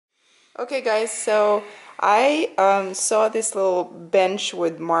Okay guys, so I saw this little bench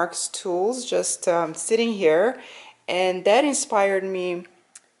with Mark's tools just sitting here, and that inspired me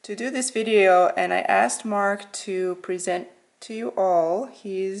to do this video, and I asked Mark to present to you all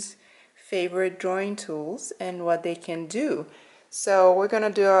his favorite drawing tools and what they can do. So we're gonna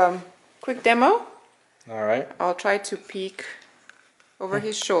do a quick demo. All right. I'll try to peek over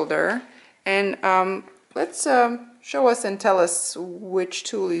his shoulder, and let's show us and tell us which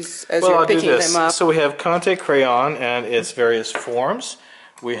tool is as Well, you're I'll do picking this. them up. So we have Conte crayon and its various forms.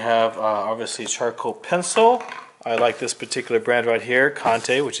 We have obviously charcoal pencil. I like this particular brand right here,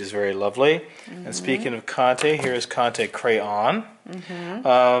 Conte, which is very lovely. And speaking of Conte, here's Conte crayon.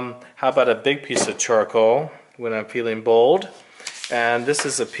 How about a big piece of charcoal when I'm feeling bold? And this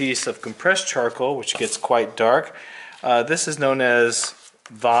is a piece of compressed charcoal, which gets quite dark. This is known as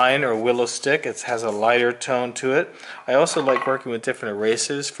vine or willow stick. It has a lighter tone to it. I also like working with different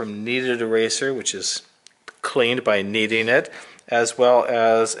erasers, from kneaded eraser, which is cleaned by kneading it, as well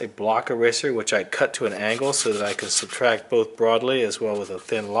as a block eraser, which I cut to an angle so that I can subtract both broadly as well with a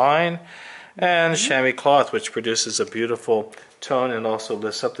thin line, and chamois cloth, which produces a beautiful tone and also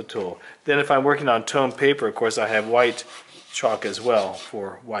lifts up the tool. Then if I'm working on toned paper, of course, I have white chalk as well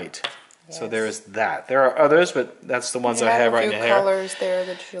for white. Yes. So there is that. There are others, but that's the ones I have right in here. Colors there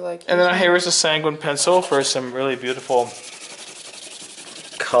that you like. And then here is a sanguine pencil for some really beautiful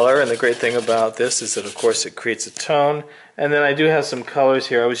color. And the great thing about this is that, of course, it creates a tone. And then I do have some colors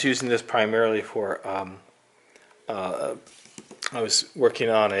here. I was using this primarily for. I was working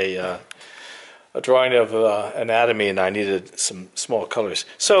on a drawing of anatomy, and I needed some small colors.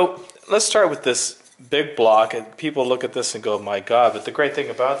 So let's start with this big block, and people look at this and go, my God, but the great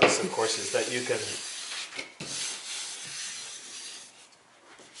thing about this, of course, is that you can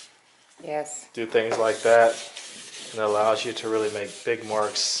do things like that, and it allows you to really make big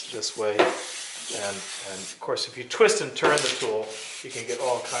marks this way. And of course, if you twist and turn the tool, you can get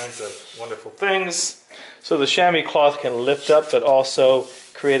all kinds of wonderful things. So the chamois cloth can lift up, but also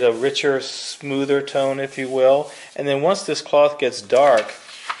create a richer, smoother tone, if you will. And then once this cloth gets dark,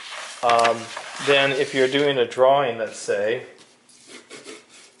 then if you're doing a drawing, let's say,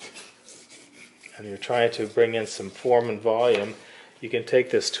 and you're trying to bring in some form and volume, you can take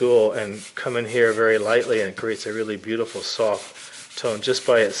this tool and come in here very lightly, and it creates a really beautiful soft tone just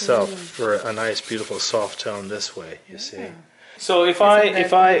by itself for a nice beautiful soft tone this way, you see. So if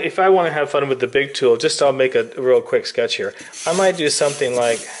I want to have fun with the big tool, I'll make a real quick sketch here. I might do something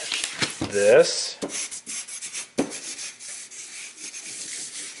like this.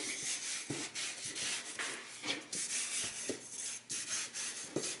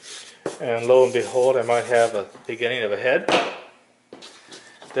 And lo and behold, I might have a beginning of a head.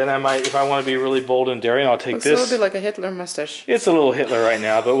 Then I might, if I want to be really bold and daring, I'll take this. It's a little bit like a Hitler mustache. It's a little Hitler right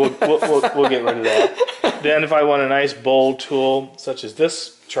now, but we'll get rid of that. Then if I want a nice bold tool, such as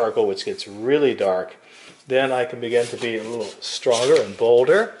this charcoal, which gets really dark, then I can begin to be a little stronger and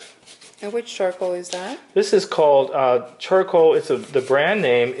bolder. And which charcoal is that? This is called charcoal. The brand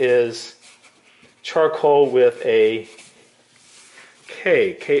name is charcoal with a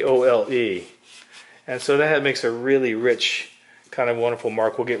K, K-O-L-E. And so that makes a really rich, kind of wonderful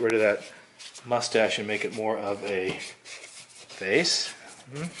mark. We'll get rid of that mustache and make it more of a face.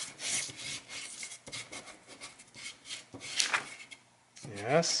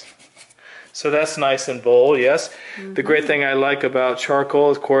 Yes. So that's nice and bold, yes. The great thing I like about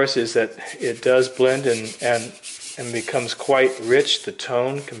charcoal, of course, is that it does blend and becomes quite rich. The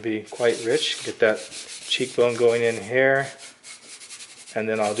tone can be quite rich. Get that cheekbone going in here. And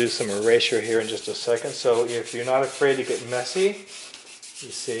then I'll do some erasure here in just a second. So if you're not afraid to get messy,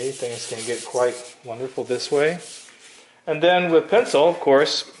 you see, things can get quite wonderful this way. And then with pencil, of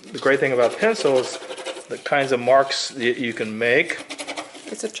course, the great thing about pencil is the kinds of marks that you can make.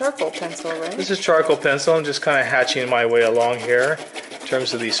 It's a charcoal pencil, right? This is charcoal pencil. I'm just kind of hatching my way along here in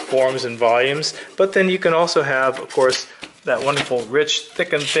terms of these forms and volumes. But then you can also have, of course, that wonderful rich,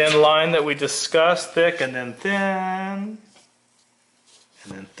 thick and thin line that we discussed. Thick and then thin.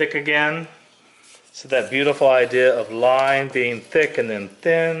 And then thick again. So that beautiful idea of line being thick and then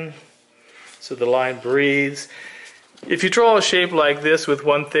thin. So the line breathes. If you draw a shape like this with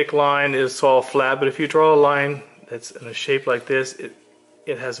one thick line, it's all flat. But if you draw a line that's in a shape like this,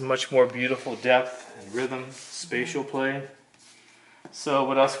 it has much more beautiful depth and rhythm, spatial play. So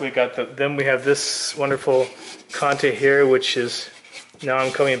what else we got? Then we have this wonderful Conte here, which is, now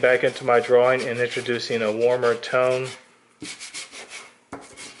I'm coming back into my drawing and introducing a warmer tone.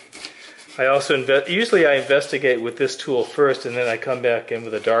 I also usually I investigate with this tool first, and then I come back in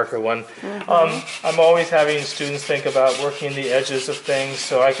with a darker one. I'm always having students think about working the edges of things,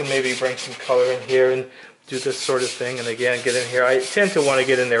 so I can maybe bring some color in here and do this sort of thing. And again, get in here. I tend to want to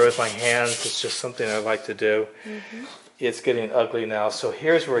get in there with my hands. It's just something I like to do. It's getting ugly now, so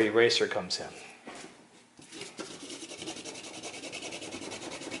here's where eraser comes in.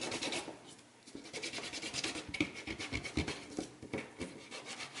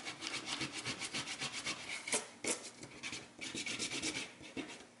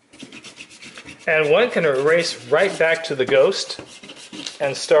 And one can erase right back to the ghost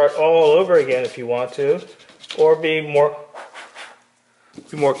and start all over again if you want to, or be more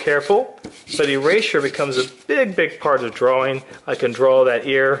careful. But erasure becomes a big part of drawing. I can draw that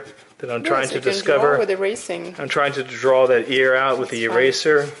ear that I'm trying to discover. Draw with erasing. I'm trying to draw that ear out with the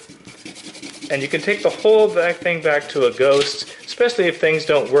eraser. And you can take the whole thing back to a ghost, especially if things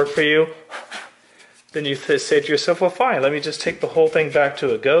don't work for you. Then you say to yourself, well, fine, let me just take the whole thing back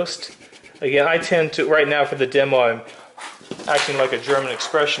to a ghost. Again, I tend to, right now for the demo, I'm acting like a German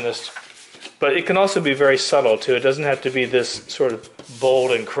expressionist, but it can also be very subtle too. It doesn't have to be this sort of bold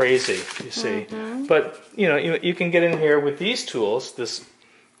and crazy, you see. But, you know, you can get in here with these tools, this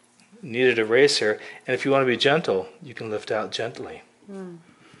kneaded eraser, and if you want to be gentle, you can lift out gently.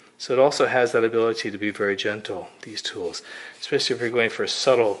 So it also has that ability to be very gentle, these tools, especially if you're going for a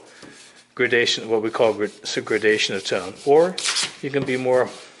subtle gradation, what we call gradation of tone. Or you can be more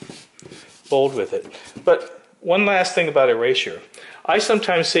bold with it. But one last thing about erasure. I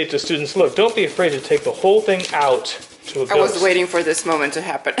sometimes say to students, look, don't be afraid to take the whole thing out to a ghost. I was waiting for this moment to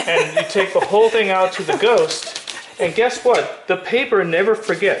happen. And you take the whole thing out to the ghost, and guess what? The paper never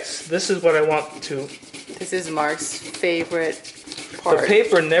forgets. This is what I want to... This is Mark's favorite part. The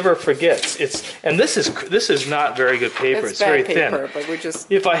paper never forgets. And this is not very good paper. It's very paper, thin. But we just...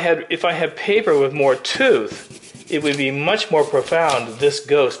 If I had paper with more tooth, it would be much more profound, this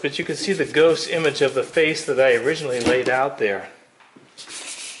ghost. But you can see the ghost image of the face that I originally laid out there.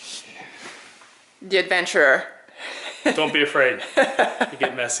 The adventurer. Don't be afraid. You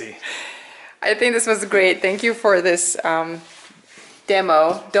get messy. I think this was great. Thank you for this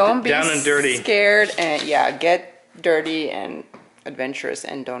demo. Don't be Down and dirty. scared, and yeah, get dirty and adventurous,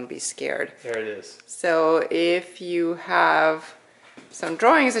 and don't be scared. There it is. So if you have some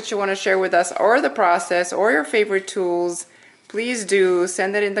drawings that you want to share with us, or the process, or your favorite tools, please do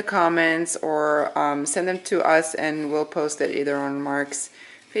send it in the comments, or send them to us, and we'll post it either on Mark's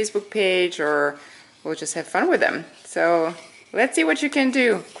Facebook page, or we'll just have fun with them. So let's see what you can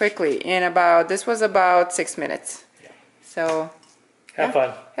do quickly in this was about 6 minutes. So have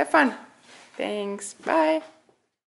fun. Have fun. Thanks. Bye.